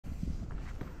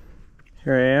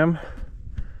Here I am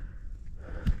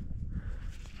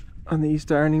on the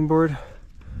east ironing board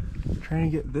trying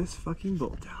to get this fucking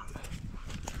bolt out.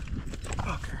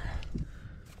 Fucker.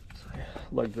 So I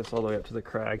lugged this all the way up to the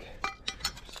crag.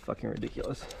 It's fucking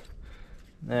ridiculous.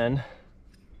 And then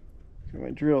got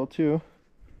my drill too.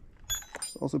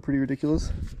 It's also pretty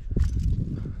ridiculous.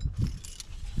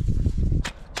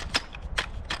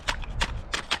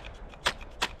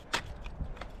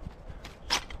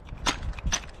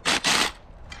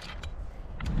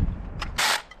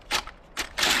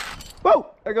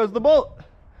 Whoa! There goes the bolt!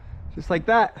 Just like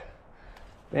that.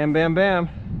 Bam, bam, bam.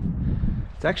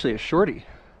 It's actually a shorty,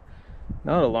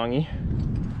 not a longie.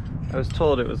 I was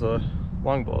told it was a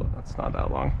long bolt. That's not that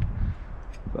long.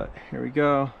 But here we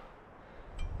go.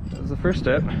 That was the first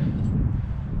step.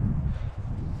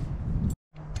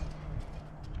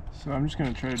 So I'm just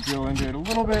going to try to drill into it a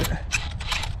little bit,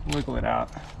 wiggle it out.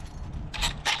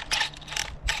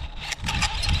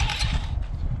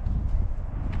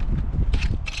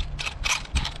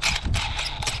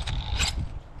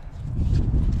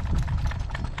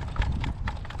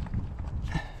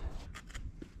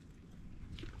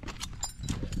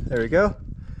 There we go.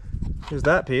 Here's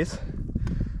that piece.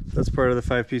 That's part of the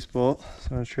 5-piece bolt. So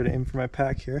I'm gonna try to aim for my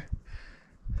pack here.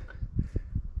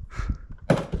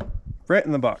 Right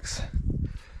in the box.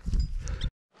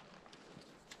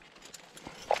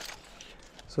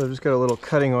 So I've just got a little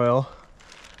cutting oil.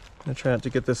 I'm gonna try not to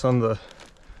get this on the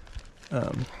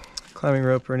climbing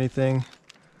rope or anything,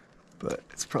 but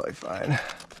it's probably fine.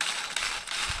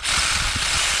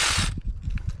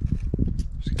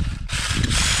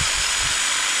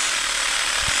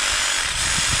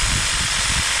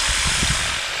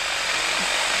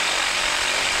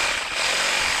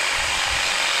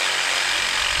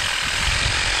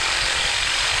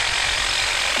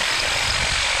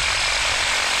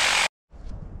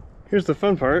 Here's the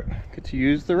fun part, get to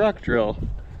use the rock drill.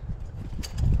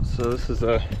 So this is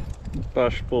a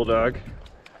Bosch Bulldog.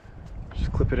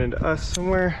 Just clip it into us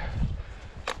somewhere.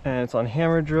 And it's on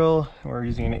hammer drill. We're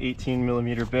using an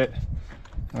 18mm bit.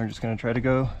 And we're just gonna try to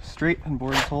go straight and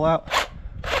bore this hole out.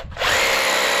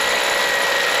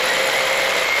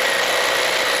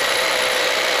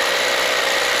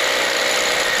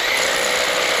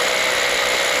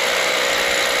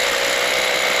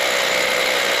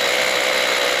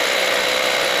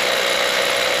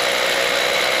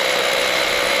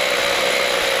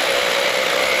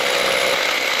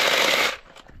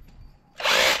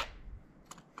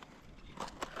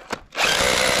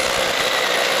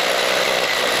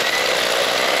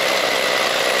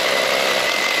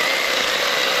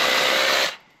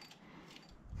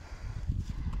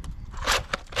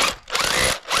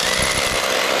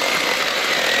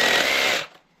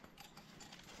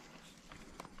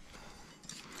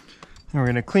 And we're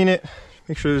gonna clean it,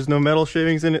 make sure there's no metal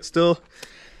shavings in it still,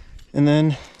 and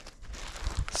then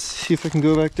see if I can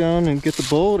go back down and get the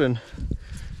bolt and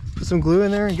put some glue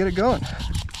in there and get it going.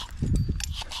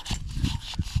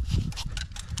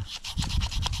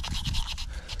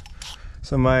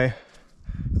 So oh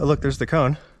look, there's the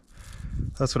cone.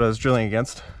 That's what I was drilling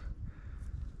against.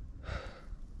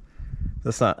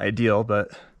 That's not ideal,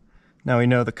 but now we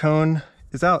know the cone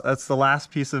is out. That's the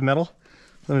last piece of metal.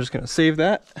 So I'm just gonna save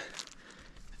that.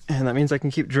 And that means I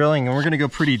can keep drilling, and we're gonna go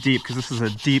pretty deep because this is a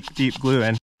deep, deep glue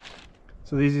in.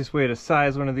 So the easiest way to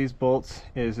size one of these bolts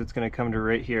is it's gonna come to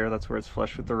right here. That's where it's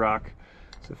flush with the rock.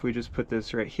 So if we just put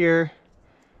this right here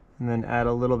and then add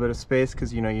a little bit of space,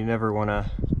 because you know you never wanna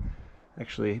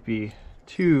actually be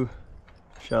too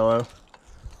shallow.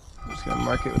 I'm just gonna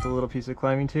mark it with a little piece of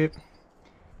climbing tape.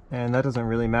 And that doesn't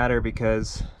really matter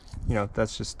because, you know,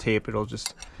 that's just tape. It'll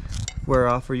just wear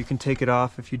off, or you can take it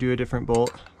off if you do a different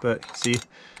bolt. But see,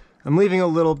 I'm leaving a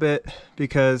little bit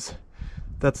because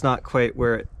that's not quite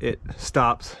where it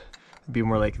stops. It'd be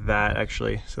more like that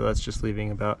actually. So that's just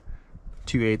leaving about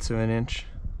 2/8 of an inch.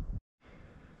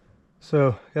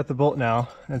 So got the bolt now.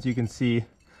 As you can see,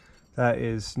 that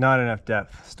is not enough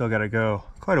depth. Still got to go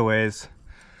quite a ways.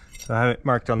 So I have it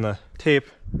marked on the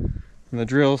tape and the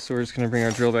drill. So we're just going to bring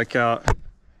our drill back out.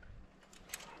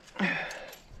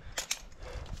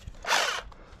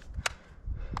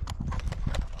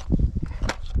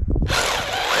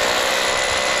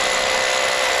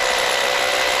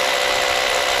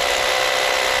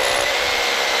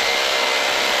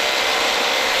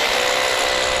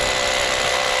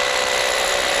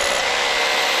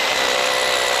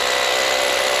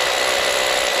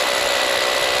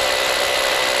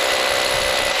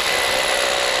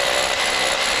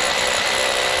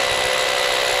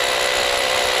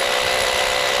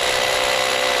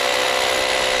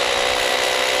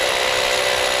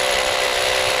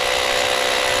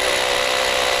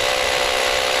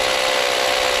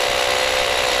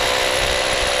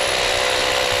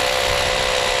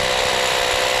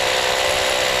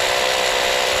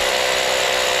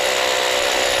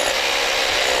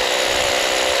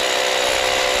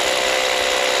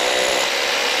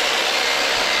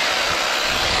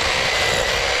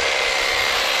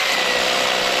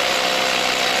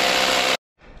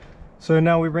 So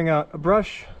now we bring out a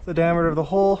brush, the diameter of the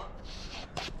hole.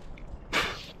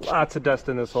 Lots of dust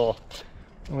in this hole.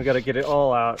 And we got to get it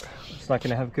all out. It's not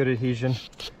going to have good adhesion.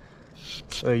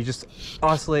 So you just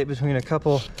oscillate between a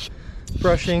couple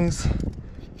brushings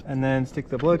and then stick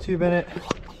the blow tube in it.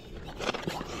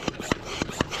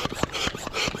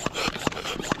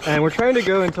 And we're trying to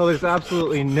go until there's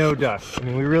absolutely no dust. I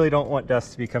mean, we really don't want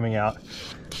dust to be coming out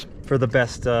for the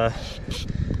best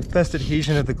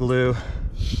adhesion of the glue.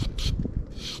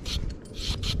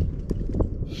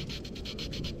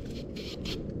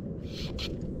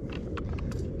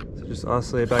 So just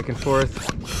oscillate back and forth.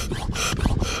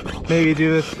 Maybe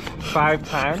do this 5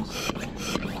 times.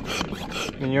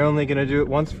 And you're only gonna do it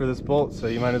once for this bolt, so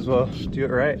you might as well do it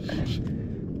right.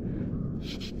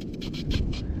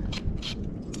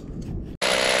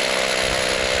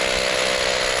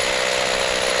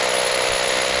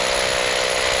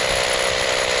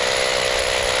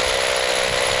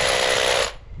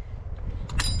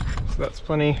 So that's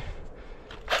plenty.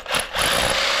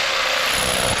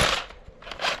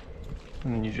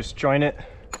 And then you just join it.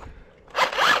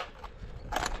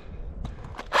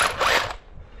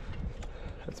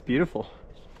 That's beautiful.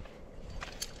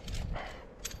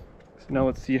 So now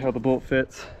let's see how the bolt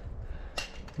fits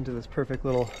into this perfect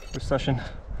little recession.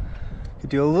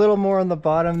 Could do a little more on the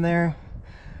bottom there,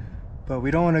 but we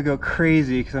don't want to go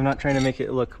crazy because I'm not trying to make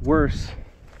it look worse.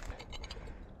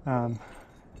 It'll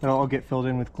all get filled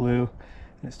in with glue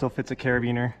and it still fits a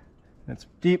carabiner. And it's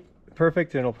deep,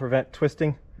 perfect, and it'll prevent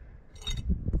twisting.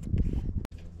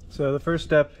 So the first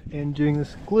step in doing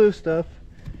this glue stuff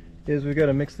is we've got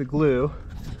to mix the glue.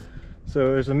 So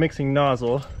there's a mixing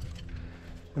nozzle,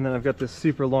 and then I've got this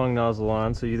super long nozzle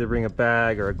on, so you either bring a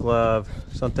bag or a glove,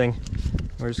 something.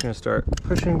 We're just going to start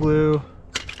pushing glue.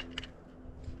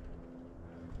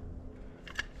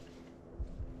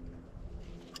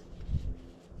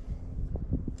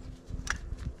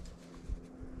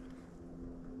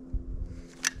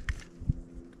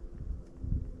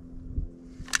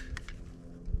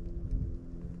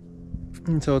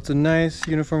 Until it's a nice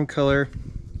uniform color.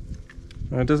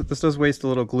 This does waste a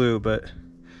little glue, but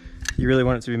you really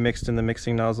want it to be mixed in the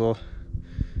mixing nozzle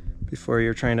before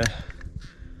you're trying to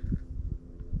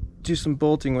do some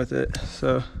bolting with it.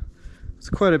 So it's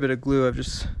quite a bit of glue I've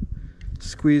just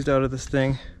squeezed out of this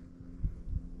thing.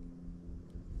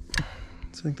 So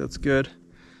I think that's good.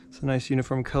 It's a nice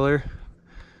uniform color.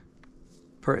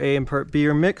 Part A and part B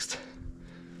are mixed.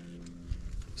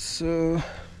 So I'm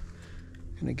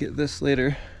gonna get this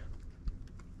later.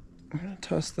 I'm gonna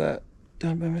toss that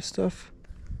down by my stuff.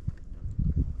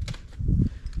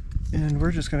 And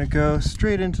we're just gonna go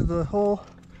straight into the hole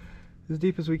as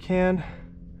deep as we can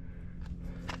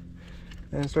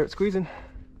and start squeezing.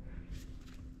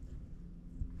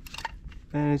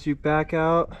 And as you back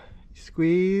out, you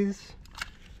squeeze.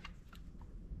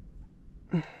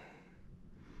 And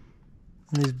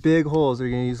these big holes are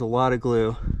gonna use a lot of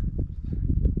glue.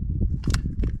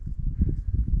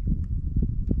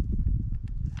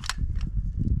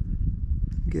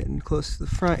 Getting close to the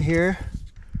front here.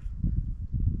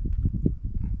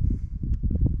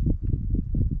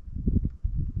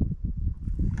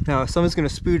 Now some is going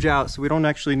to spooge out, so we don't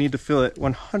actually need to fill it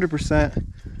 100%.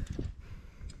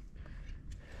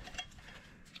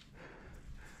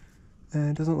 And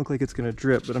it doesn't look like it's going to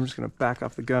drip, but I'm just going to back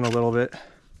off the gun a little bit.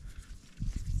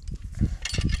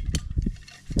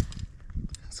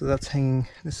 So that's hanging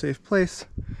in a safe place.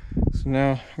 So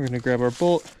now we're going to grab our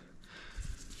bolt.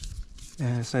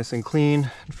 And it's nice and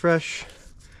clean and fresh.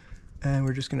 And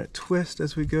we're just gonna twist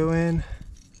as we go in.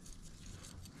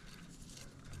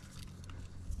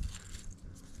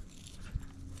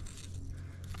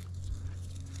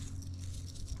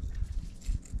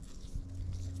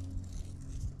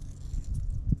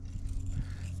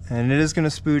 And it is gonna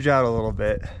spooge out a little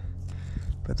bit,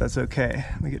 but that's okay.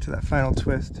 When we get to that final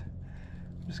twist,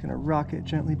 I'm just gonna rock it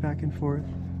gently back and forth.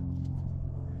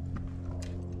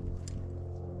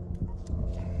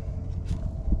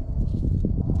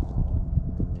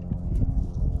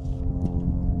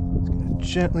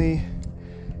 Gently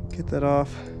get that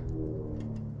off. And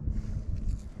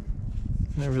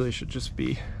that really should just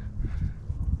be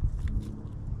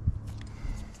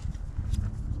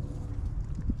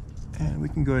and we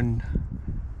can go ahead and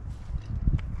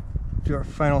do our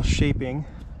final shaping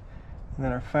and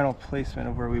then our final placement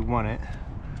of where we want it.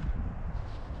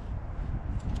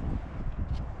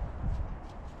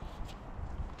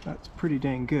 That's pretty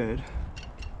dang good.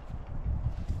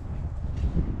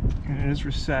 And it is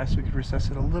recessed. We could recess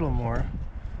it a little more,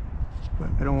 but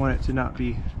I don't want it to not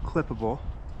be clippable.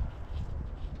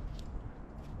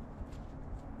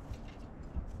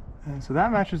 And so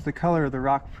that matches the color of the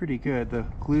rock pretty good, the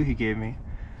glue he gave me.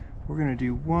 We're gonna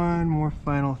do one more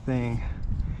final thing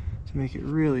to make it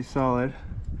really solid.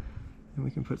 And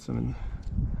we can put some in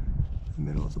the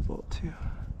middle of the bolt too.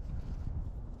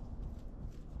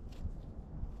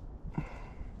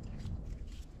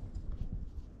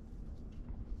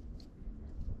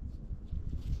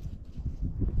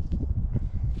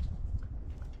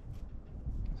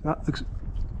 So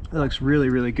that looks really,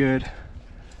 really good.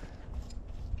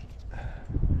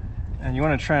 And you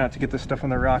want to try not to get this stuff on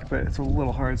the rock, but it's a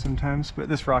little hard sometimes. But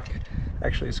this rock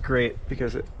actually is great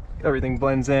because everything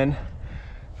blends in.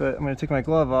 But I'm going to take my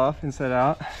glove off inside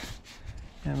out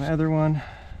and my other one.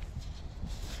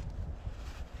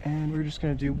 And we're just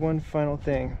going to do one final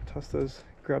thing. Toss those,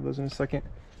 grab those in a second.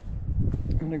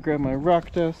 I'm going to grab my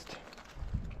rock dust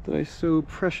that I so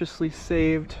preciously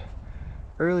saved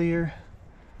earlier.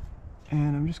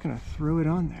 And I'm just going to throw it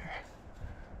on there.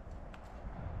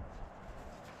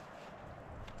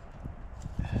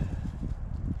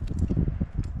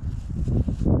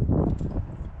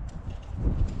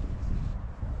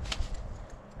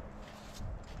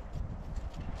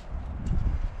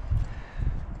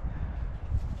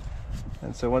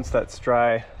 And so once that's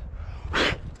dry,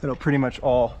 it'll pretty much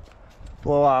all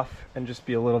blow off and just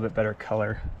be a little bit better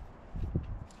color.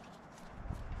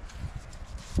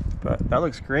 But that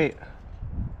looks great.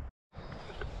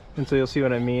 And so you'll see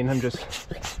what I mean. I'm just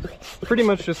pretty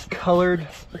much just colored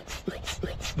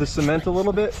the cement a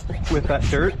little bit with that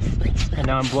dirt, and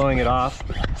now I'm blowing it off,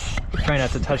 trying not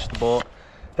to touch the bolt.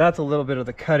 That's a little bit of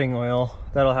the cutting oil.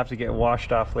 That'll have to get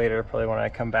washed off later, probably when I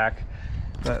come back.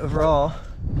 But overall,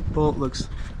 bolt looks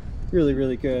really,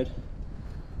 really good.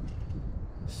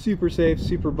 Super safe,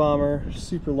 super bomber,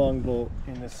 super long bolt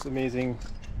in this amazing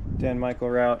Dan Michael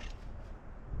route.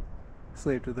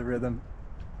 Slave to the rhythm.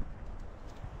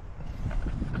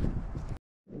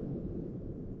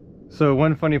 So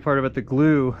one funny part about the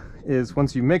glue is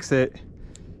once you mix it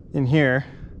in here,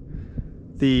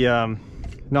 the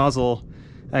nozzle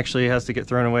actually has to get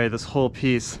thrown away, this whole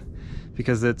piece,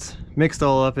 because it's mixed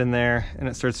all up in there and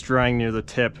it starts drying near the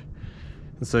tip.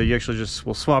 And so you actually just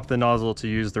will swap the nozzle to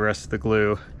use the rest of the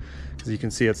glue. As you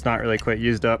can see, it's not really quite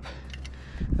used up.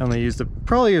 I only used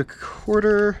probably a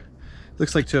quarter,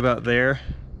 looks like to about there.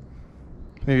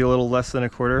 Maybe a little less than a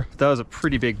quarter. But that was a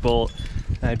pretty big bolt,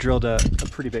 and I drilled a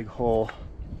pretty big hole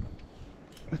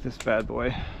with this bad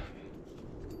boy.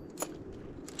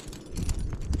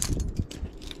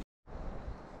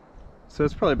 So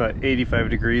it's probably about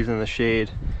 85 degrees in the shade.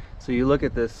 So you look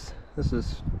at this, this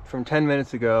is from 10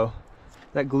 minutes ago.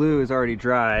 That glue is already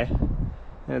dry,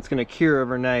 and it's gonna cure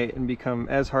overnight and become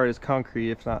as hard as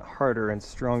concrete, if not harder and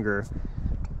stronger.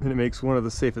 And it makes one of the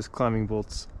safest climbing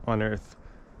bolts on earth.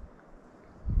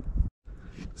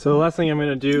 So the last thing I'm going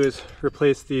to do is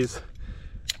replace these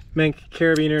Menk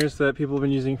carabiners that people have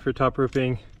been using for top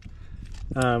roping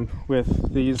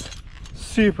with these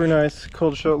super nice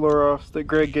cold shot Loros that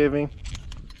Greg gave me.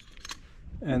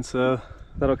 And so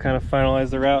that'll kind of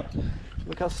finalize the route.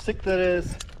 Look how sick that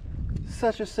is.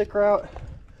 Such a sick route.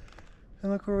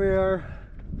 And look where we are.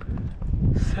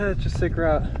 Such a sick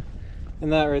route.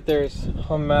 And that right there is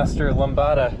Home Master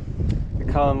Lambada.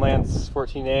 The Colin Lance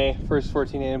 14A, first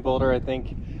 14A in Boulder, I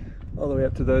think, all the way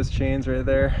up to those chains right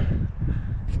there.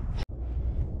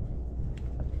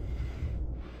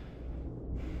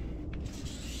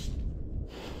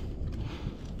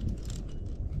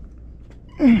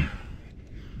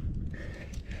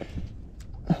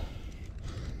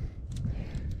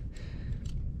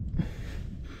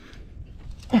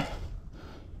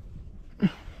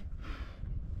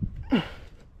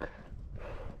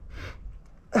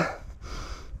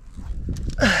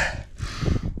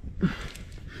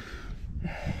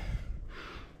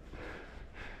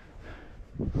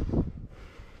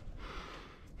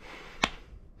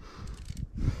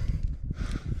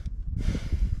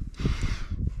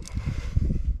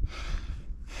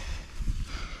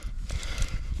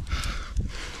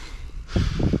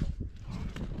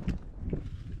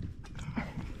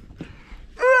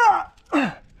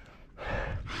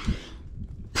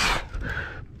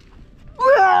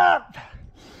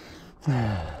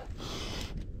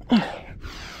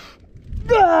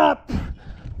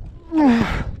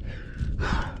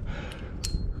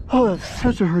 Oh, that's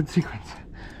such a hard sequence.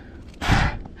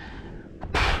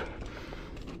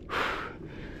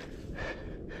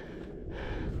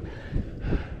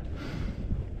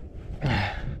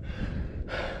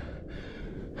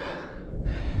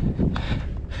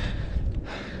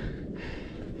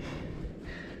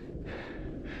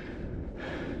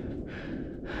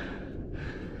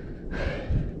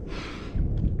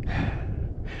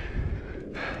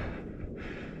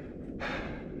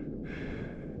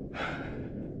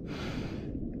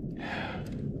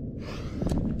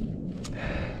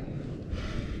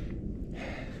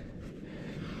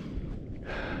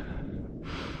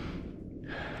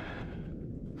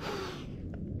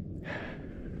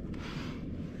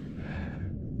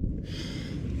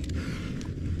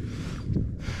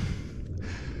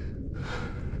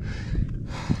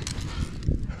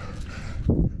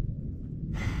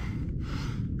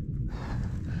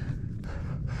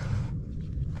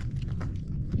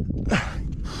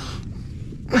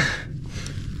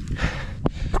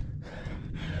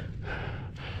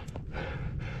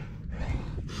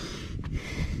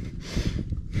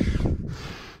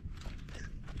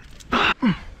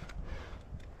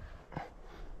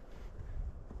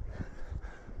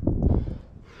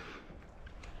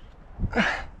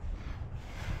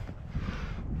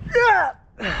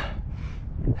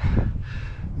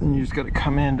 Then you just got to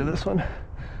come into this one.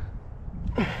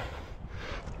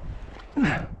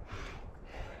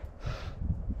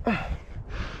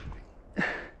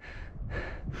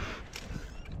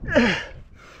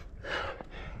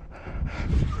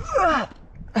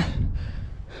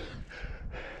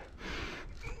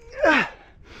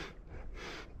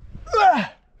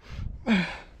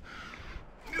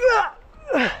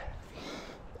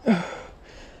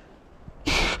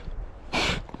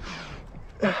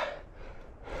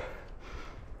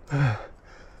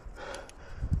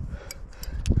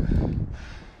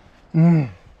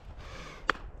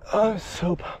 I'm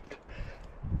so pumped.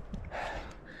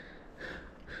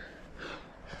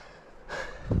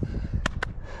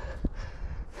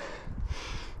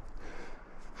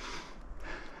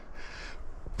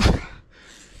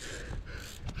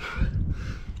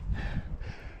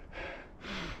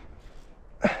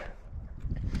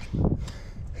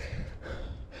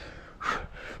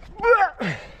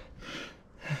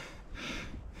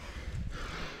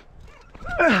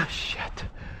 Shit.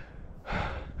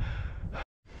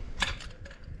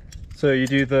 So you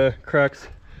do the crux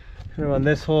kind of on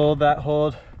this hold, that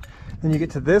hold, then you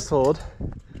get to this hold,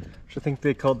 which I think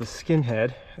they called the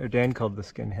skinhead, or Dan called the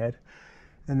skinhead,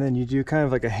 and then you do kind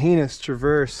of like a heinous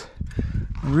traverse,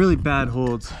 really bad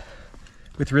holds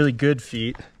with really good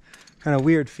feet, kind of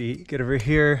weird feet. Get over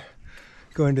here,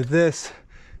 go into this,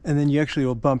 and then you actually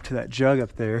will bump to that jug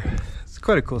up there. It's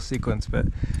quite a cool sequence, but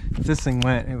if this thing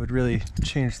went, it would really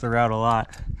change the route a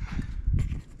lot.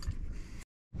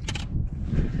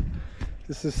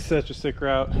 This is such a sick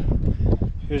route.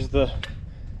 Here's the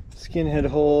skinhead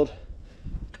hold.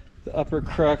 The upper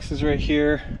crux is right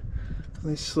here.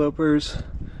 These slopers.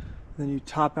 Then you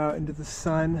top out into the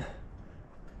sun.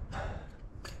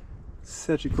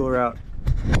 Such a cool route.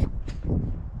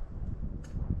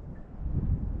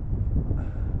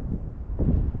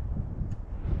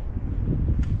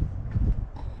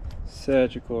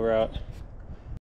 Such a cool route.